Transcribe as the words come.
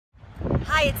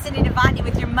Hi, it's Cindy Novotny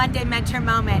with your Monday Mentor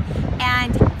Moment,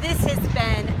 and this has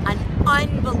been an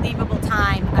unbelievable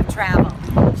time of travel.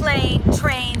 Plane,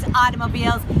 trains,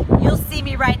 automobiles. You'll see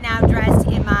me right now dressed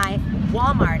in my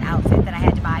Walmart outfit that I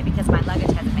had to buy because my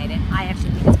luggage hasn't made it. I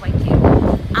actually think it's quite cute.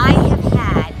 I have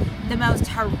had the most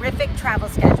horrific travel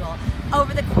schedule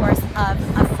over the course of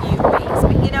a few weeks,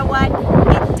 but you know what?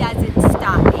 It doesn't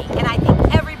stop me, and I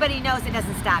think everybody knows it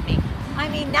doesn't stop me. I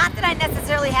mean, not that I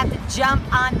necessarily have to jump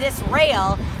on this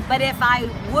rail, but if I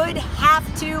would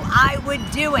have to, I would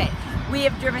do it. We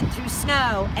have driven through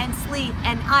snow and sleet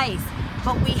and ice,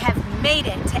 but we have made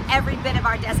it to every bit of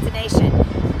our destination,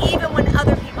 even when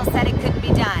other people said it couldn't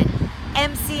be done.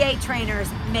 MCA trainers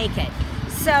make it.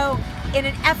 So in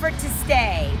an effort to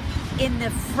stay in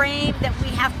the frame that we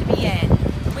have to be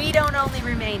in, we don't only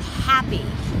remain happy,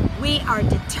 we are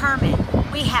determined,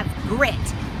 we have grit,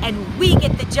 and we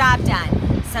get the job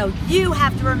done. So you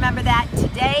have to remember that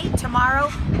today,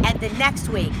 tomorrow, and the next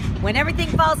week. When everything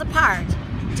falls apart,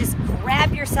 just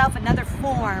grab yourself another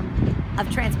form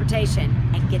of transportation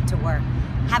and get to work.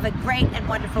 Have a great and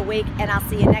wonderful week, and I'll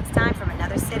see you next time from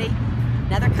another city,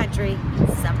 another country,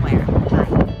 somewhere.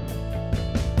 Bye.